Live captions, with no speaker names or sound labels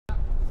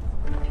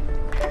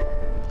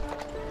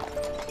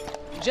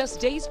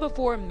Just days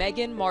before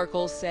Meghan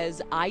Markle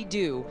says "I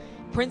do,"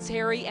 Prince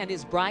Harry and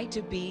his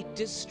bride-to-be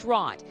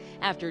distraught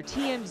after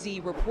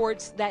TMZ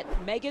reports that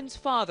Meghan's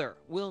father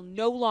will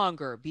no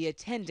longer be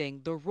attending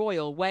the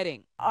royal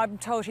wedding. I'm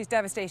told she's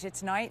devastated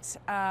tonight,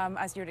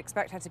 as you would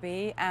expect her to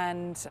be,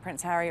 and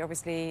Prince Harry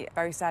obviously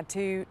very sad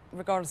too.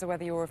 Regardless of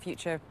whether you're a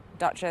future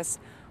Duchess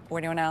or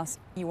anyone else,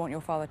 you want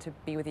your father to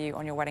be with you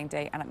on your wedding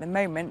day, and at the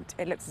moment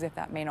it looks as if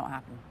that may not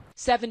happen.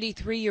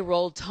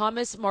 73-year-old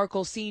Thomas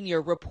Markle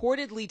Sr.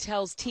 reportedly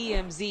tells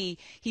TMZ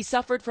he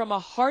suffered from a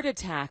heart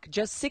attack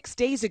just 6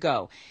 days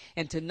ago.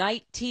 And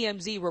tonight,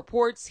 TMZ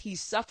reports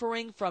he's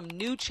suffering from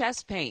new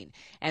chest pain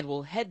and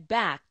will head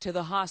back to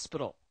the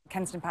hospital.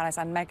 Kensington Palace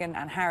and Meghan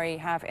and Harry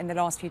have, in the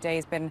last few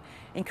days, been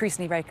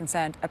increasingly very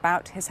concerned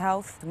about his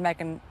health.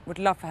 Meghan would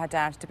love for her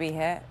dad to be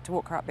here, to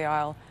walk her up the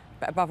aisle,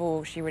 but above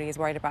all, she really is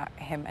worried about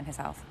him and his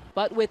health.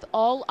 But with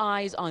all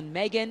eyes on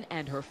Meghan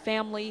and her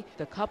family,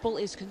 the couple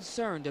is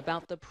concerned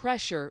about the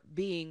pressure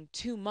being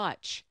too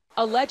much.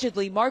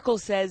 Allegedly, Markle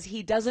says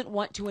he doesn't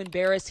want to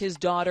embarrass his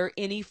daughter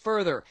any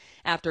further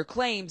after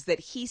claims that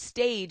he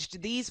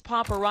staged these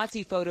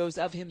paparazzi photos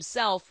of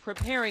himself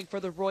preparing for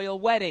the royal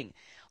wedding,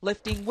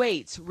 lifting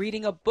weights,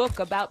 reading a book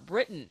about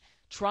Britain,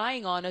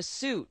 trying on a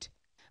suit.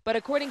 But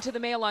according to the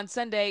Mail on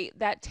Sunday,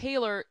 that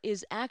tailor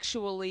is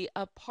actually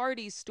a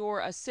party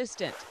store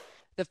assistant.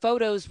 The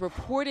photos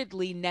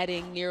reportedly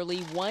netting nearly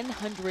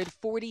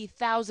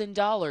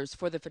 $140,000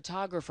 for the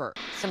photographer.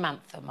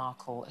 Samantha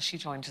Markle, she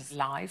joined us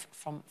live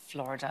from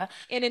Florida.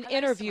 In an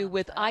interview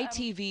with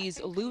ITV's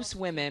Loose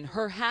Women,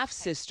 her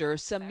half-sister,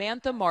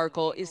 Samantha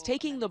Markle, is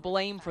taking the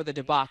blame for the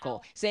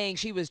debacle, saying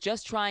she was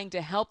just trying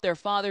to help their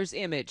father's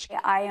image.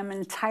 I am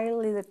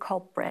entirely the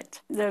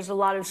culprit. There's a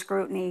lot of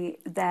scrutiny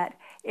that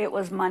it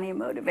was money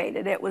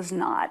motivated. It was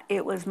not.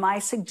 It was my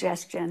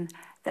suggestion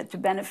that to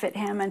benefit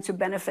him and to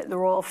benefit the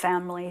royal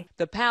family.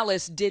 The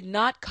palace did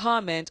not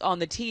comment on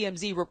the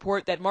TMZ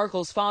report that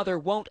Markle's father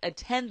won't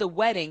attend the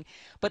wedding,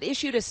 but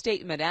issued a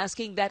statement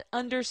asking that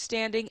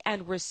understanding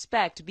and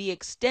respect be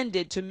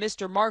extended to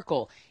Mr.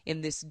 Markle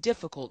in this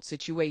difficult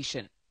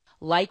situation.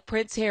 Like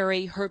Prince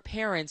Harry, her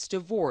parents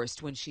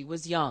divorced when she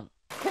was young.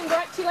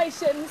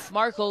 Congratulations.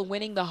 Markle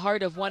winning the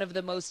heart of one of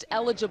the most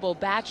eligible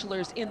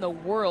bachelors in the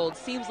world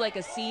seems like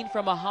a scene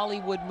from a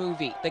Hollywood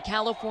movie. The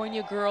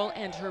California girl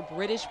and her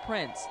British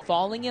prince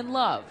falling in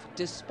love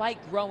despite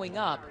growing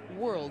up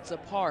worlds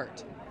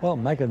apart. Well,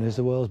 Meghan is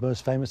the world's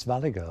most famous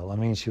Valley girl. I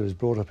mean, she was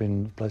brought up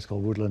in a place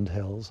called Woodland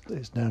Hills.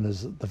 It's known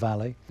as the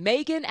Valley.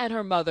 Meghan and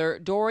her mother,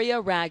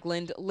 Doria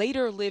Ragland,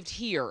 later lived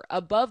here,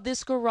 above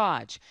this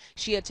garage.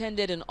 She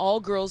attended an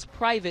all-girls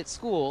private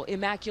school,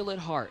 Immaculate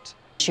Heart.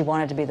 She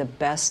wanted to be the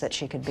best that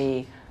she could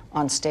be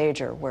on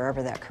stage or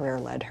wherever that career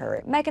led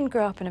her. Meghan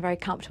grew up in a very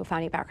comfortable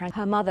family background.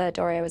 Her mother,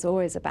 Doria, was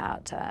always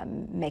about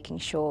making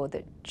sure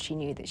that she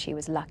knew that she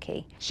was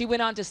lucky. She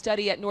went on to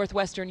study at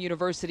Northwestern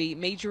University,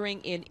 majoring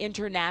in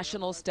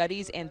international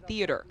studies and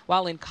theater.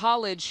 While in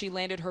college, she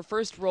landed her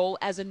first role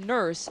as a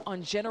nurse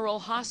on General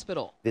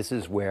Hospital. This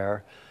is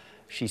where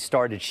she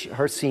started.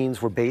 Her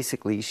scenes were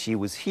basically, she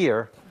was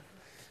here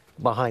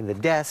behind the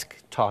desk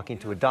talking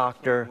to a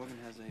doctor,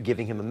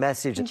 giving him a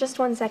message. Just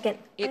 1 second.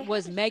 It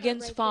was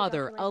Meghan's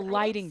father, a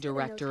lighting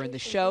director in the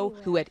show,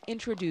 who had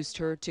introduced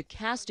her to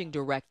casting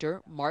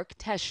director Mark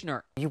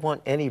Teschner. You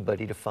want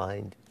anybody to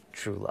find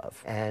true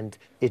love, and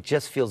it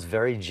just feels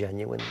very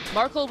genuine.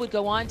 Markle would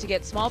go on to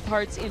get small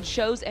parts in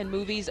shows and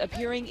movies,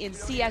 appearing in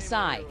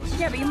CSI.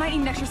 Yeah, but you might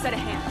need an extra set of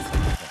hands.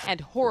 And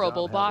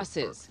Horrible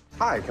Bosses.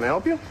 Hi, can I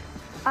help you?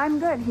 I'm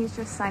good. He's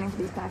just signing for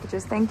these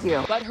packages. Thank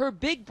you. But her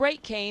big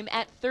break came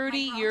at 30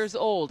 years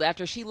old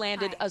after she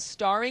landed a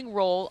starring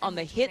role on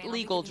the hit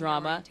legal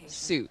drama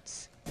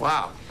Suits.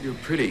 Wow, you're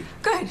pretty.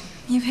 Good.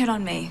 You've hit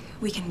on me.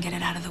 We can get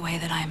it out of the way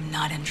that I am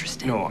not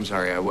interested. No, I'm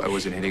sorry. I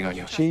wasn't hitting on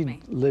you.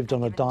 She lived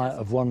on a diet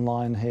of one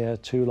line here,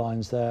 two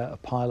lines there, a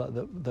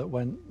pilot that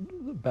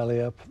went belly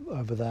up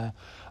over there.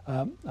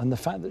 And the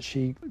fact that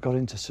she got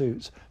into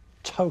Suits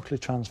totally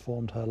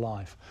transformed her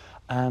life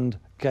and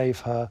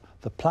gave her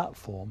the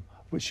platform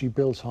which she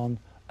built on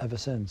ever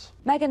since.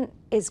 Meghan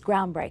is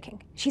groundbreaking.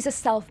 She's a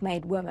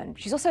self-made woman.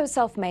 She's also a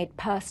self-made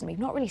person. We've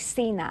not really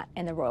seen that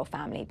in the royal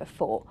family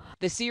before.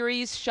 The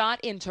series,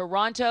 shot in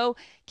Toronto,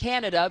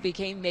 Canada,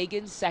 became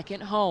Meghan's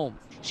second home.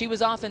 She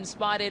was often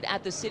spotted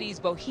at the city's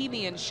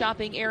bohemian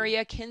shopping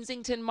area,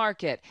 Kensington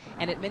Market,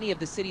 and at many of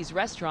the city's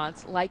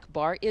restaurants like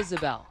Bar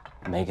Isabel.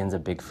 Meghan's a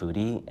big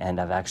foodie, and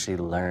I've actually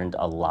learned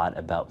a lot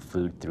about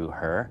food through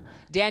her.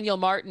 Daniel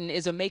Martin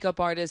is a makeup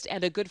artist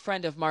and a good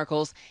friend of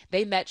Markle's.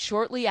 They met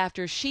shortly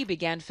after she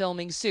began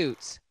filming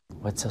Suits.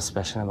 What's so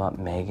special about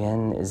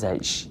Meghan is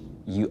that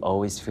you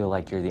always feel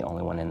like you're the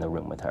only one in the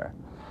room with her.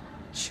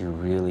 She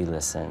really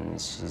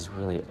listens. She's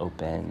really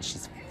open.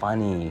 She's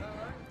funny.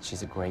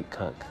 She's a great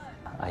cook.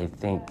 I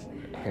think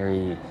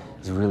Harry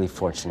is really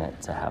fortunate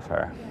to have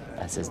her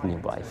as his new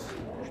wife.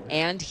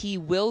 And he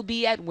will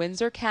be at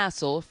Windsor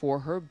Castle for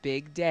her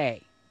big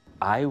day.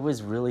 I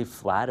was really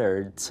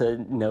flattered to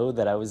know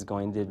that I was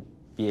going to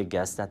be a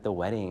guest at the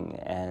wedding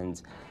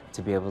and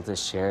to be able to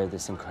share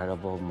this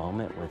incredible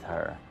moment with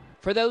her.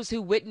 For those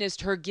who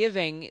witnessed her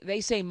giving,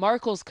 they say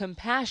Markle's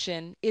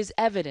compassion is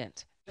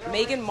evident.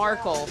 Meghan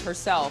Markle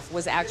herself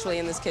was actually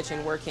in this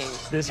kitchen working.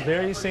 This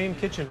very same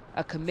kitchen.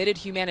 A committed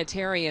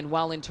humanitarian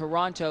while in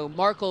Toronto,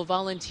 Markle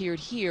volunteered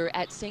here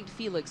at St.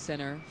 Felix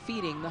Center,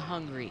 feeding the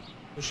hungry.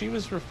 She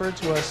was referred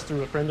to us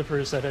through a friend of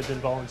hers that had been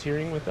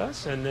volunteering with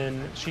us, and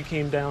then she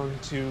came down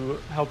to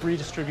help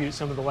redistribute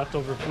some of the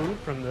leftover food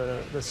from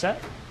the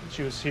set.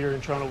 She was here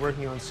in Toronto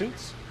working on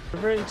suits. We're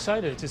very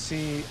excited to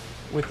see,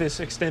 with this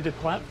extended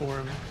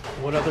platform,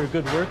 what other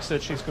good works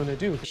that she's going to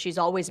do. She's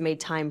always made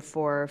time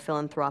for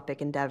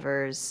philanthropic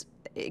endeavors.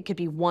 It could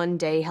be one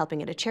day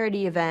helping at a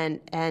charity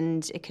event,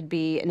 and it could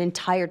be an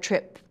entire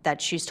trip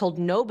that she's told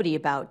nobody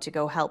about to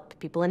go help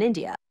people in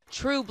India.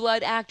 True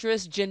Blood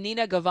actress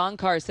Janina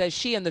Gavankar says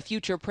she and the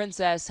future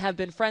princess have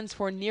been friends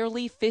for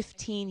nearly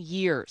 15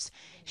 years.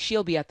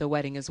 She'll be at the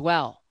wedding as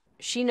well.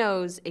 She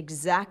knows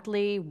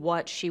exactly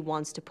what she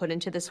wants to put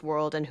into this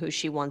world and who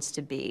she wants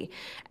to be.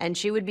 And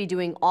she would be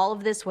doing all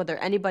of this whether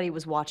anybody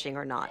was watching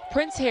or not.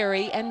 Prince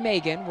Harry and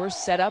Meghan were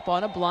set up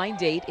on a blind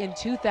date in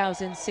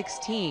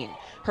 2016.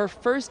 Her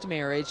first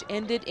marriage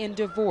ended in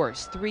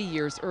divorce 3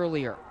 years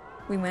earlier.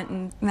 We went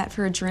and met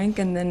for a drink,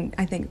 and then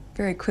I think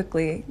very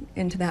quickly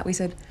into that we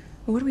said,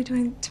 well, what are we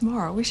doing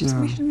tomorrow? We should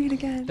meet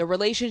again. The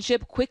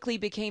relationship quickly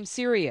became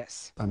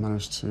serious. I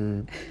managed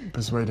to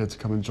persuade her to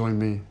come and join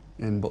me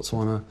in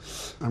Botswana,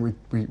 and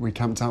we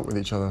camped out with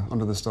each other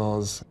under the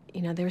stars.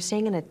 You know, they were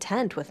staying in a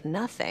tent with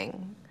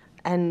nothing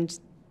and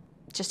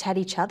just had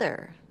each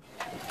other.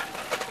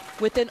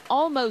 With an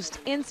almost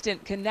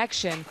instant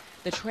connection,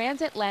 the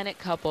transatlantic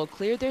couple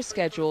cleared their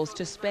schedules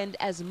to spend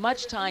as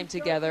much time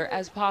together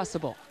as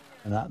possible.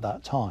 And at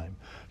that time,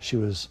 she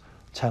was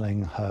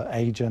telling her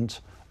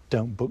agent,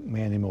 don't book me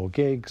any more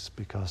gigs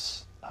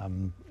because I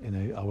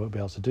won't be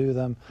able to do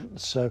them.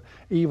 So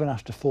even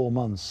after 4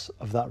 months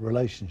of that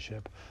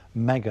relationship,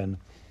 Meghan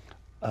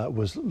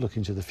was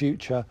looking to the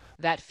future.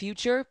 That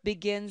future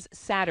begins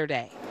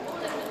Saturday.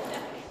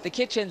 The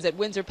kitchens at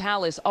Windsor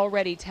Palace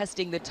already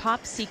testing the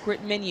top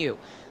secret menu.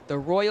 The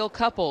royal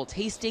couple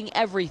tasting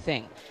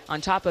everything,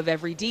 on top of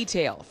every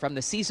detail, from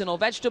the seasonal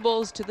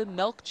vegetables to the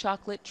milk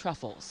chocolate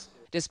truffles.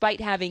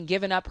 Despite having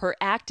given up her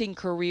acting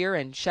career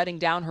and shutting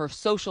down her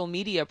social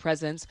media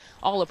presence,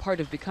 all a part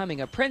of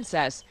becoming a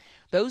princess,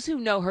 those who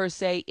know her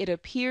say it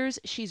appears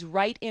she's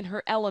right in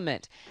her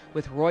element,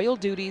 with royal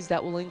duties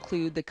that will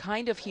include the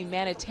kind of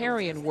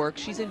humanitarian work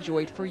she's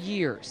enjoyed for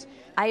years.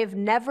 I have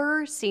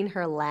never seen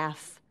her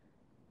laugh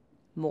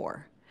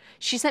more.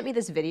 She sent me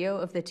this video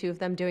of the two of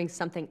them doing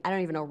something, I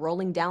don't even know,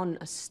 rolling down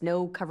a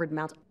snow-covered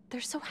mountain. They're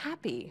so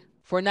happy.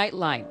 For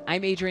Nightline,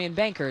 I'm Adrienne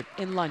Bankert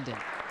in London.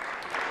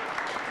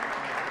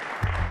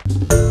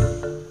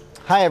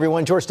 Hi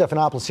everyone, George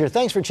Stephanopoulos here.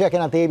 Thanks for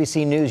checking out the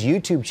ABC News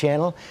YouTube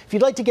channel. If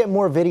you'd like to get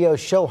more videos,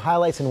 show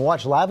highlights, and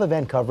watch live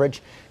event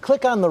coverage,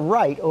 click on the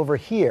right over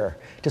here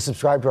to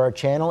subscribe to our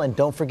channel, and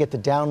don't forget to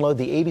download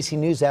the ABC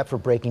News app for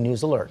breaking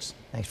news alerts.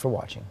 Thanks for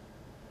watching.